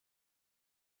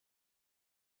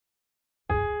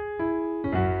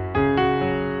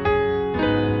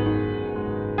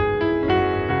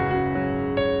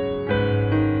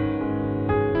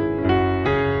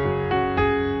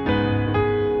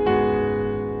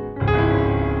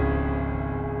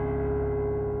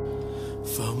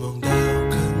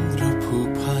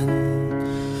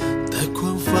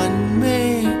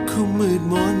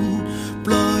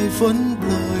นโป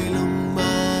รยลงม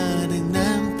าดังน้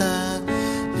ำตา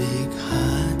เรียกหา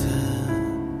เธอ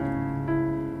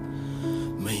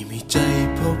ไม่มีใจ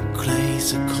พบใคร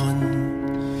สักคน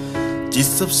จิต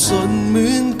สับสนเหมื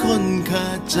อนคนขา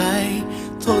ดใจ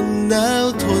ทนหนาว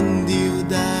ทนเดียว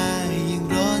ดายยัง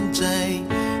ร้อนใจ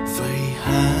ใฝ่ห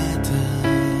าเธอ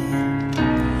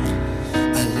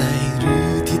อะไรหรื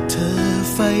อที่เธอ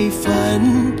ใฝ่ฝัน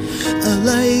อะไ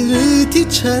รหรือที่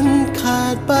ฉันขา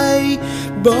ดไป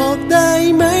บอกได้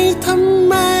ไหมทำ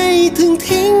ไมถึง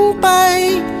ทิ้งไป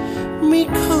ไม่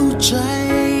เข้าใจ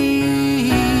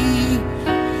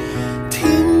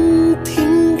ทิ้ง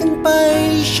กันไป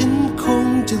ฉันคง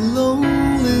จะหลง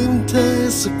ลืมเธอ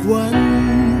สักวัน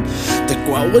แต่ก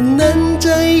ว่าวันนั้นใจ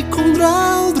คงร้า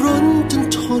วรนจน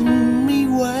ทนไม่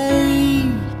ไหว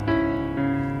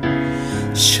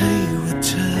ใช่ว่าเธ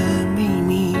อไม่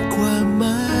มีความหม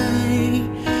าย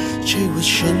ใช่ว่า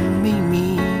ฉันไม่มี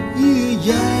เยื่อใ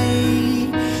ย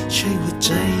ใช่ว่าใจ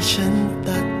ฉัน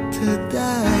ตัดเธอไ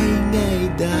ด้ง่าย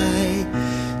ดาย